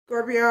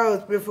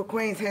Scorpios, beautiful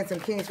queens, handsome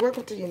kings.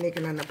 Welcome to Unique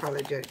and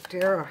Unapologetic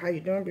Tarot. How you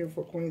doing,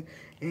 beautiful queens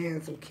and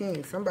handsome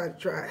kings? Somebody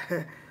try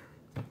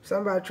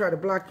to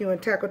block you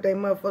and tackle their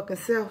motherfucking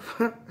self.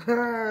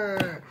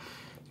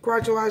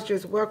 Cross your eyes,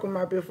 just welcome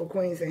my beautiful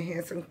queens and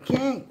handsome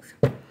kings.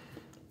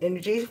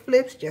 Energy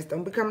flips, just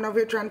don't be coming over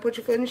here trying to put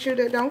your foot in the shoe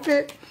that don't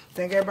fit.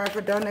 Thank everybody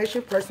for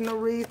donation, personal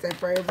reads, and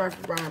for everybody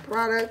for buying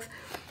products.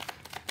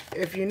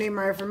 If you need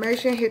my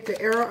information, hit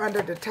the arrow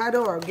under the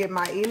title or get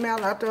my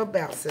email out the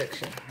about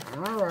section.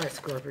 All right,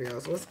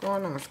 Scorpios. What's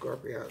going on,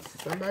 Scorpios?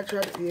 Somebody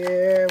try to...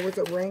 Yeah, it was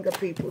a ring of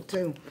people,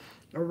 too.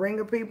 A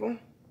ring of people?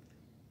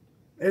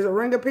 There's a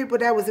ring of people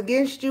that was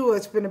against you, or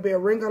it's going to be a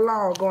ring of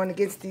law going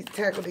against these,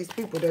 tackle these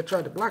people that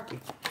tried to block you.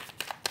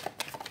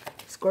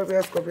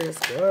 Scorpio, Scorpio,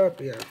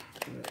 Scorpio.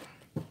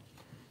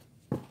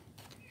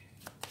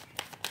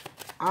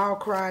 All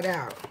cried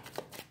out.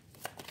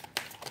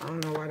 I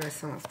don't know why that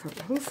song's coming.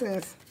 Who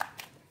sings?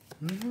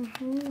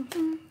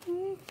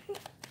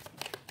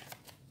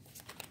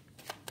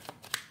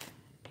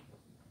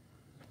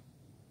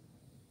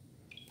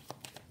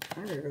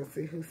 I gotta go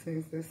see who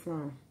sings this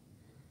song.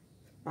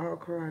 All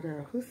cried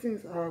out. Who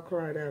sings All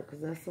Cried Out?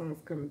 Because that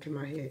song's coming to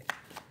my head.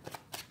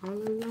 All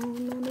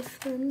alone on a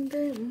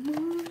Sunday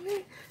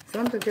morning.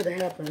 Something could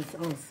have happened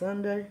on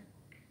Sunday.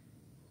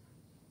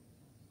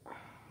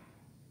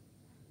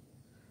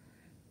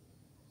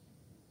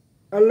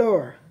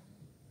 Allure.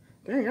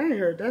 Dang, I ain't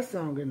heard that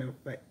song in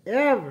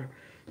forever.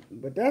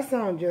 But that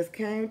song just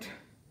came to...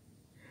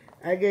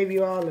 I gave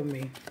you all of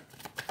me.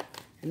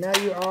 And now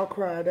you all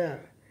cried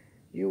out.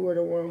 You were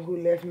the one who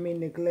left me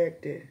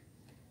neglected.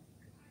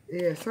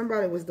 Yeah,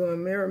 somebody was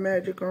doing mirror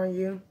magic on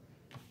you.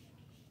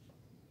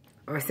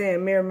 Or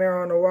saying mirror,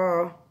 mirror on the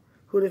wall.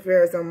 Who the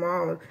fairest on the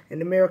wall. And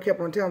the mirror kept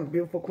on telling me,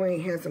 beautiful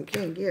queen, handsome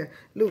king. Yeah,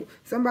 loot.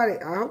 Somebody,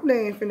 I hope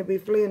they ain't finna be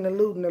fleeing the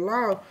loot and the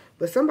law.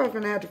 But somebody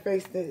finna have to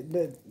face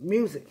the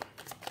music.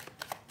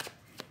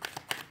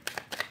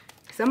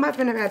 Somebody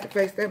finna have to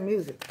face that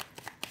music.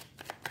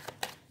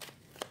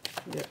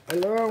 Yeah,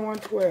 Allure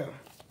 112.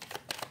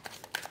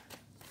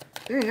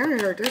 Dang, I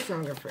ain't heard that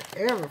song in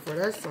forever for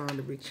that song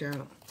to be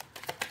channeled.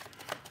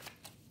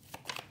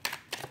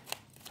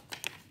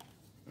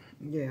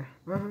 Yeah,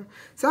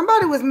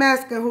 Somebody was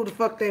masking who the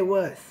fuck they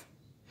was.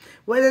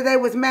 Whether they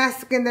was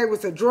masking they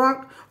was a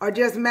drunk or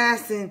just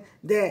masking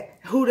that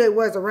who they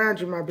was around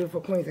you, my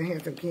beautiful queens and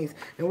handsome kings.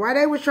 And while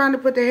they was trying to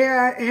put the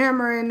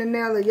hammer in the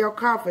nail of your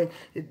coffin,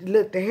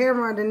 look, the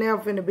hammer on the nail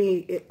finna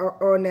be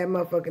on that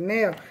motherfucking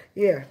nail.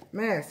 Yeah,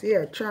 mask,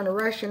 yeah, trying to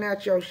ration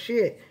out your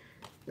shit.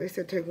 They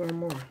said take one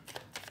more.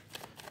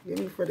 Give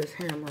me for this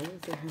hammer.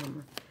 Where's the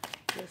hammer?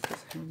 Where's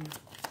this hammer?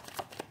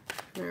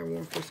 I have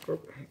one for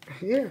Scorpio.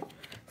 Yeah.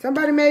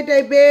 Somebody made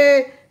their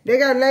bed. They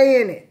got to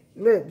lay in it.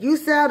 Look, you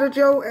saddled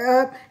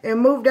your up and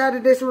moved out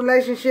of this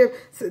relationship.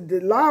 So the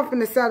law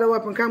finna saddle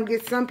up and come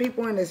get some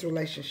people in this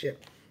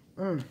relationship.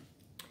 And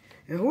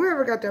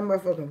whoever got that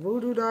motherfucking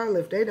voodoo doll,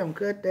 if they don't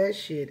cut that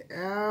shit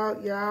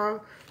out,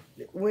 y'all.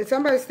 When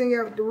somebody's thinking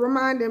of, to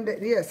remind them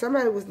that, yeah,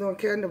 somebody was doing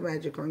candle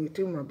magic on you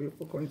too, my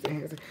beautiful queens and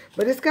handsome.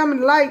 But it's coming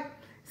to light.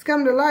 It's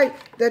coming to light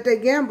that they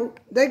gambled.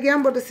 They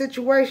gambled the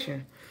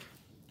situation.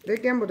 They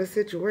gambled the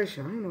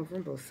situation. I don't know if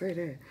I'm supposed to say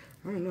that.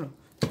 I don't know.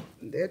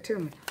 They'll tell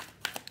me.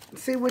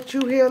 See what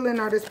you healing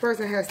or this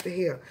person has to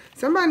heal.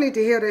 Somebody need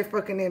to heal their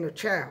fucking inner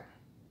child.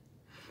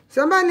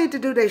 Somebody need to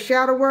do their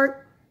shadow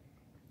work.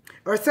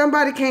 Or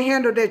somebody can't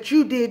handle that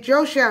you did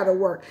your shadow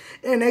work.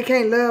 And they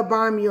can't love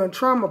bomb you and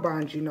trauma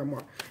bond you no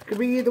more. Could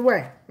be either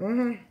way.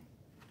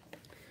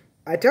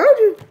 I told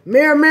you.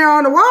 Mirror, mirror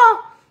on the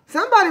wall.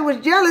 Somebody was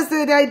jealous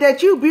today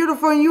that you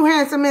beautiful and you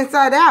handsome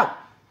inside out.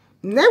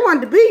 And they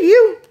wanted to be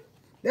you.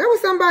 There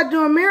was somebody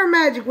doing mirror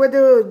magic,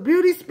 whether it was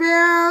beauty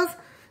spells.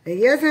 And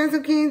yes,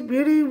 handsome kings,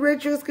 beauty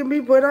rituals can be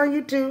put on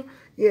you too.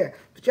 Yeah.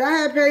 But y'all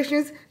have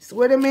patience.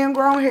 Sweating men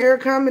grown hair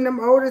coming, them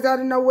odors out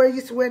of nowhere,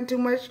 you sweating too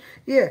much.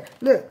 Yeah,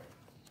 look.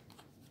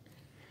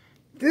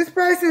 This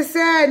person's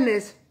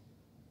sadness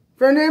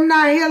from them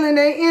not healing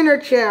their inner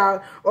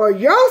child, or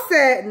your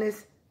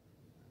sadness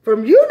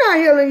from you not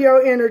healing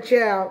your inner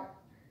child,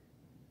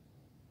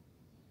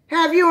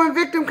 have you in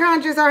victim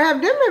conscious or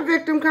have them in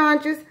victim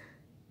conscious.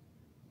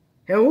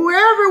 And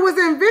whoever was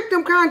in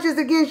victim conscious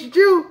against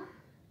you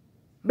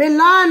been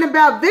lying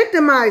about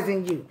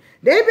victimizing you.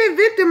 They've been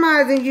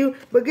victimizing you,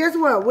 but guess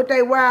what? With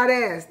their wild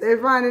ass, they're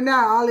finding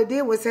out all it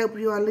did was help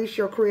you unleash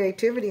your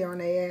creativity on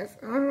their ass.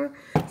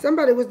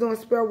 Somebody was doing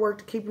spell work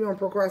to keep you in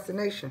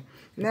procrastination.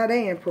 Now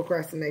they in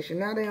procrastination.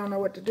 Now they don't know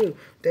what to do.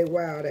 They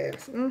wild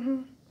ass.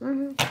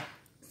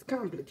 It's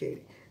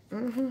complicated.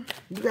 You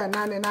got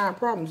 99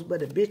 problems,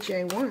 but a bitch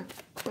ain't one.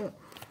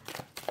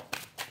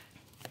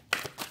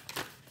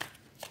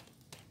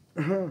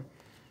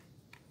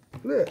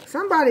 Look,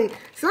 somebody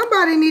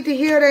need to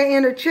heal their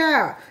inner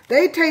child.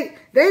 They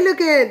look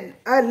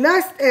at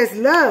lust as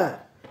love.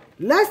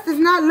 Lust is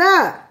not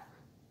love.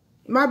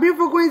 My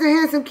beautiful queens and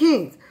handsome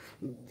kings.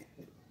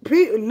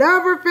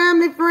 Lover,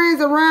 family,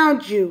 friends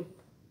around you.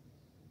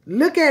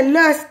 Look at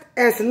lust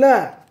as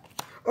love.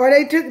 Or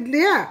they took,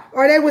 yeah.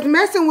 Or they was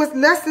messing with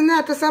lusting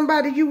after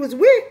somebody you was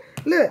with.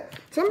 Look,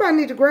 somebody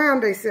need to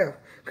ground themselves.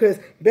 Because,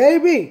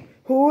 baby,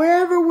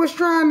 whoever was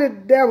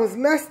that was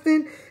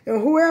lusting,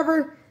 and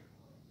whoever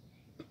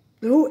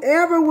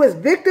was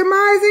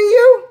victimizing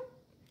you,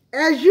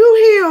 as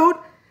you healed,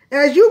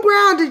 as you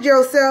grounded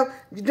yourself,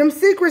 them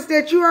secrets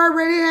that you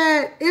already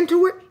had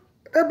intuit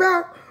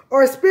about,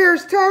 or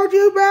spirits told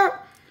you about,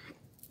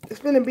 it's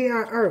going to be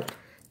on earth.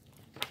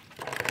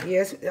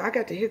 Yes, I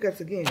got the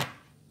hiccups again.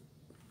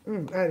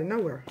 Out of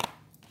nowhere.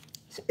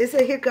 It's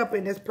a hiccup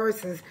in this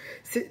person's...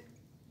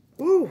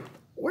 Ooh,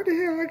 where the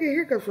hell I get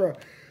hiccups from?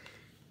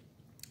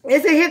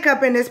 It's a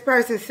hiccup in this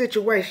person's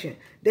situation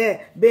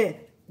that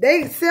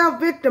they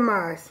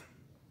self-victimize.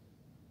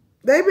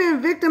 They've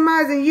been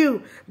victimizing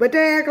you, but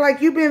they act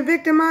like you've been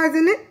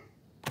victimizing it.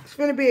 It's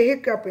going to be a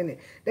hiccup in it.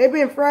 They've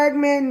been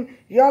fragmenting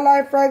your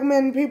life,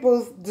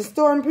 fragmenting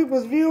distorting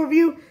people's view of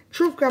you.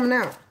 Truth coming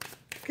out.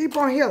 Keep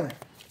on healing.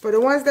 For the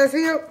ones that's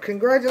healed,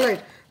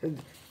 congratulations.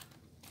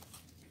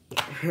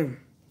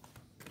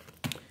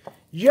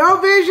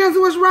 Your visions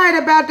was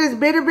right about this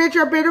bitter bitch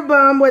or bitter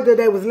bum, whether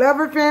they was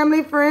lover,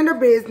 family, friend, or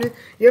business.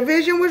 Your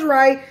vision was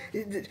right.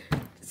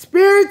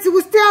 Spirits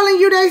was telling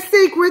you their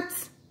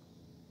secrets.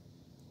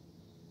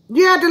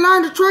 You had to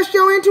learn to trust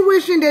your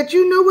intuition that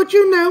you knew what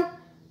you knew.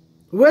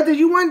 Whether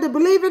you wanted to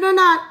believe it or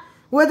not.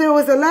 Whether it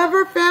was a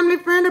lover, family,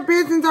 friend, or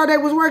business, or they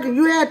was working.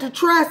 You had to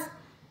trust.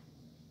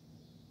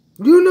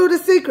 You knew the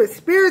secrets.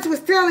 Spirits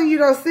was telling you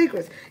those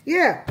secrets.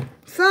 Yeah,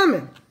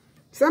 summon.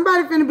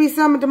 Somebody finna be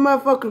summoned to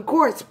motherfucking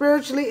court,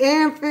 spiritually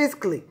and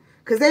physically.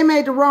 Because they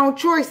made the wrong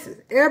choices.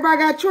 Everybody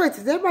got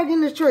choices. Everybody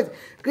getting this choice.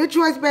 Good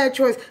choice, bad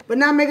choice. But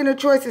not making a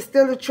choice is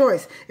still a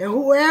choice. And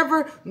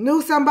whoever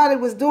knew somebody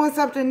was doing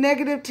something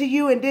negative to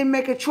you and didn't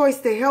make a choice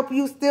to help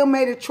you, still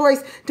made a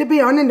choice to be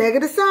on the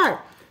negative side.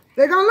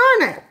 They're going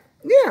to learn that.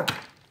 Yeah.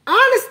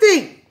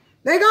 Honesty.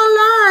 They're going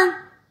to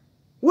learn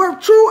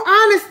what true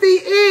honesty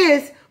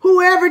is,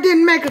 whoever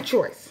didn't make a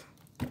choice.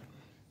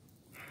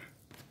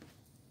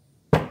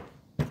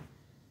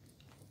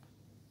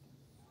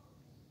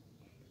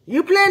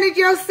 You planted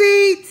your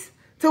seeds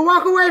to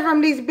walk away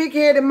from these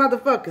big-headed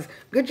motherfuckers.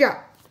 Good job.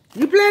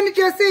 You planted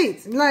your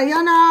seeds. Like,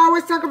 y'all know I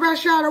always talk about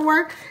shadow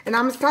work, and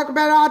I'm going to talk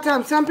about it all the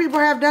time. Some people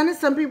have done it,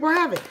 some people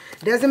haven't.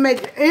 Doesn't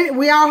make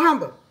we all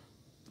humble.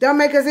 Don't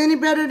make us any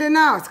better than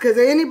us. Because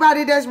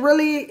anybody that's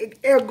really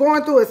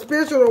going through a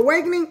spiritual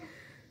awakening,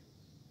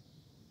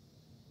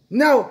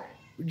 no.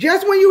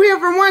 Just when you hear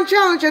from one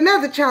challenge,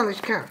 another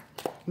challenge comes.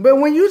 But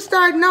when you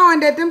start knowing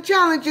that them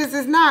challenges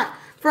is not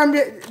from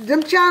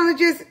them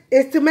challenges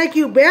is to make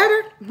you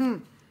better.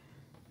 Yeah,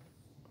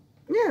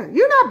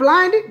 you're not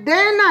blinded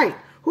day and night.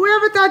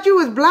 Whoever thought you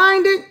was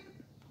blinded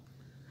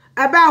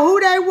about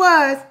who they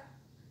was,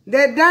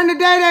 that during the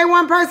day they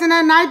one person,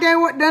 at night they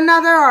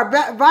another, or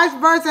vice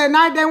versa, at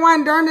night they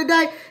one, during the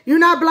day, you're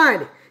not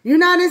blinded. You're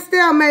not in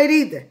stalemate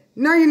either.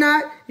 No, you're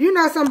not. You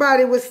know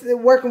somebody was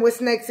working with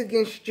snakes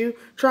against you,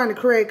 trying to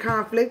create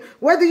conflict,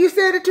 whether you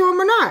said it to them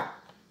or not.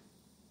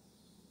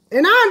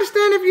 And I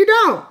understand if you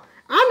don't.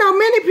 I know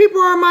many people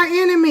are my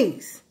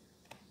enemies.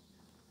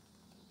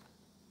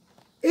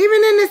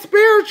 Even in the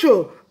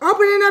spiritual,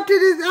 opening up to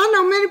this, I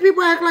know many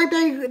people act like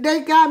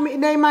they got me,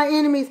 they my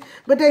enemies,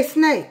 but they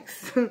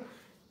snakes. I know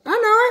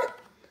it.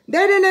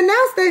 They didn't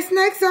announce they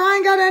snakes, so I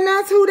ain't got to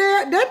announce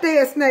that they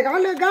a snake.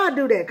 I'll let God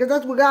do that, because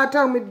that's what God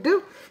told me to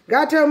do.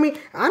 God told me,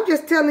 I'm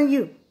just telling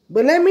you,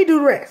 but let me do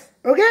the rest,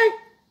 okay?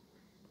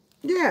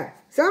 Yeah,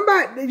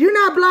 somebody, you're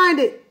not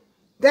blinded.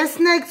 That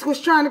snakes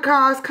was trying to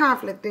cause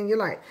conflict in your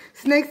life.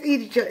 Snakes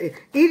eat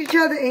each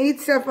other and eat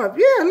stuff up.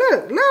 Yeah,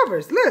 look,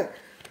 lovers, look.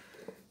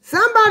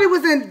 Somebody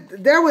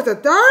there was a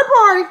third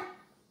party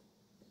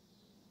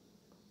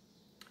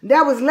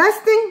that was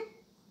lusting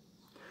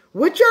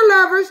with your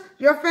lovers,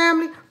 your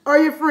family, or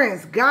your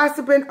friends.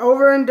 Gossiping,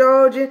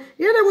 overindulging.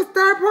 Yeah, there was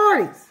third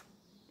parties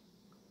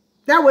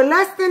that were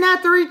lusting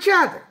after each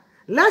other.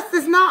 Lust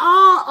is not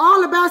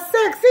all about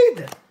sex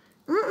either.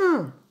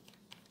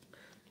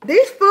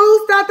 These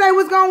fools thought they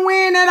was going to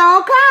win at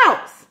all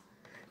costs.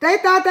 They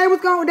thought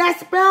that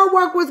spell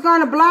work was going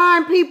to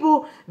blind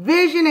people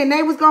vision, and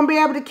they was going to be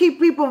able to keep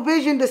people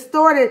vision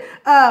distorted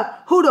of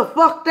who the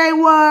fuck they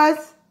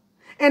was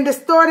and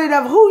distorted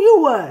of who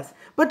you was.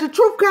 But the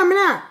truth coming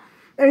out.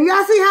 And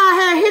y'all see how I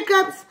had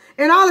hiccups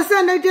and all of a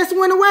sudden they just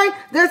went away?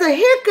 There's a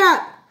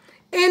hiccup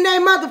in their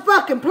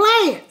motherfucking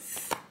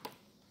plans.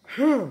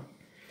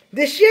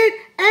 This shit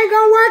ain't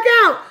gonna work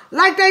out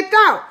like they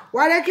thought.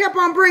 Why they kept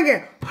on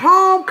bringing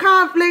home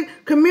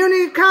conflict,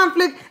 community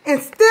conflict,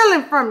 and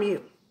stealing from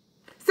you.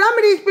 Some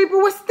of these people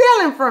were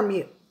stealing from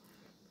you.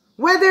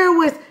 Whether it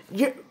was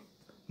your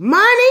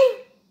money,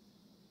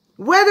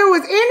 whether it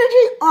was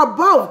energy, or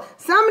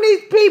both. Some of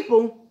these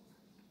people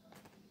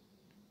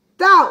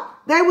thought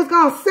they was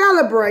going to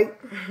celebrate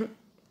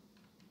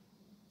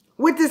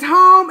with this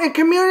home and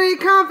community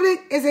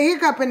conflict. Is a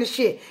hiccup in the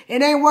shit.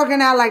 It ain't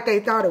working out like they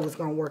thought it was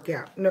going to work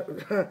out. No.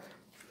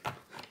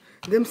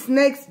 Them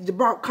snakes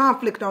brought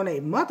conflict on a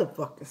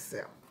motherfucking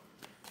self.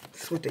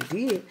 That's what they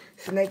did.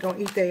 So they gonna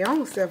eat their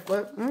own self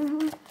up.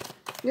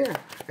 Yeah.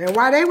 And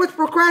while they was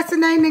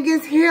procrastinating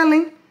against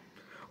healing,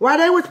 while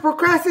they was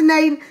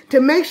procrastinating to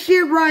make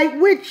shit right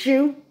with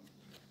you,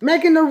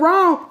 making the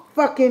wrong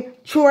fucking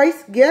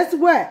choice, guess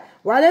what?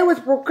 While they was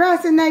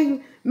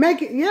procrastinating,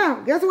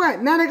 guess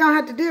what? Now they're gonna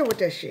have to deal with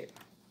that shit.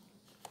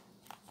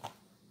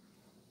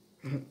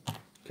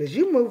 Because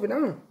you moving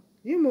on.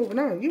 You moving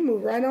on. You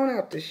move right on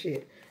out this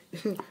shit.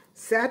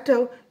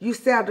 Sato, you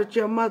saddled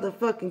your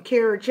motherfucking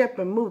carriage up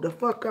and moved the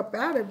fuck up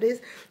out of this.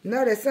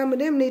 Know that some of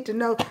them need to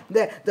know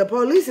that the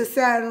police is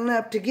saddling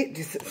up to get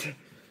this,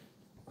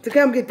 to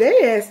come get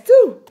their ass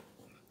too.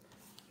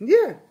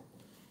 Yeah.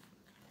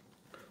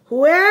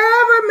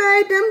 Whoever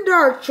made them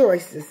dark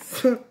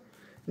choices,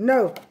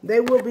 no, they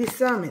will be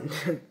summoned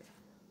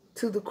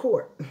to the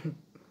court.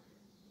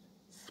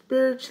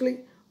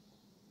 Spiritually,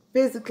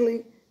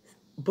 physically,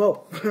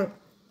 both.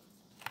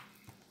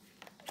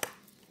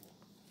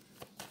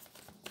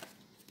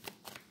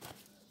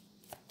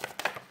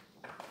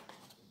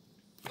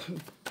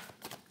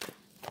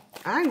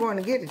 I ain't going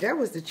to get it. That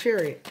was the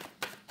Chariot.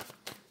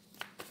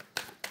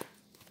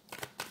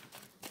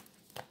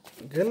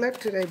 Good luck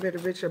to they better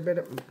bitch or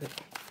better.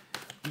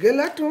 Good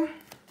luck to them.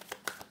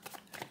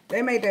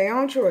 They made their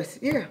own choice.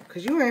 Yeah,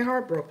 because you ain't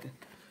heartbroken.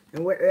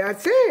 And what I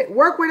said,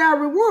 work without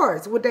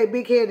rewards with they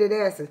big-headed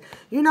asses.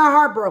 You're not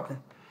heartbroken.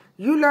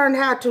 You learn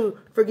how to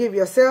forgive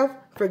yourself,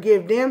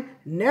 forgive them,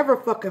 never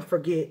fucking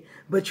forget.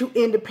 But you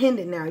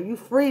independent now. You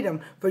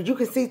freedom. For you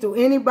can see through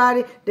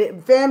anybody,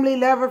 that family,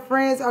 lover,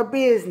 friends, or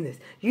business.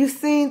 You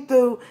seen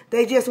through,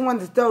 they just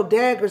want to throw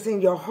daggers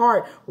in your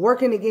heart,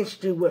 working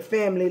against you with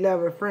family,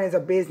 lover, friends,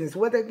 or business.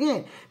 Whether,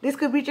 again, this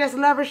could be just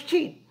lovers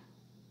cheat.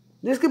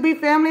 This could be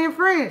family and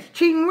friends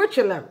cheating with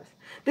your lovers.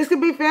 This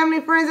could be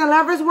family, friends, and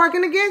lovers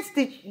working against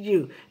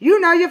you. You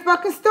know your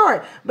fucking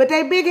story. But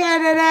they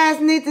big-headed ass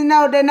need to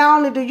know that not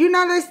only do you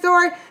know their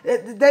story,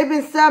 they've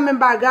been summoned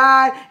by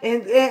God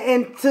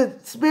and to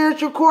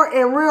spiritual court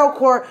and real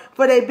court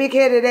for their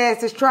big-headed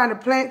asses trying to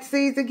plant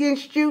seeds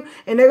against you.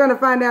 And they're going to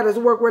find out it's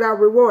work without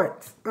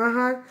rewards.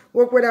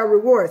 Work without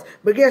rewards.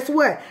 But guess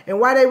what? And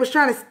while they was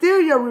trying to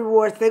steal your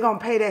rewards, they're going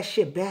to pay that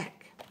shit back.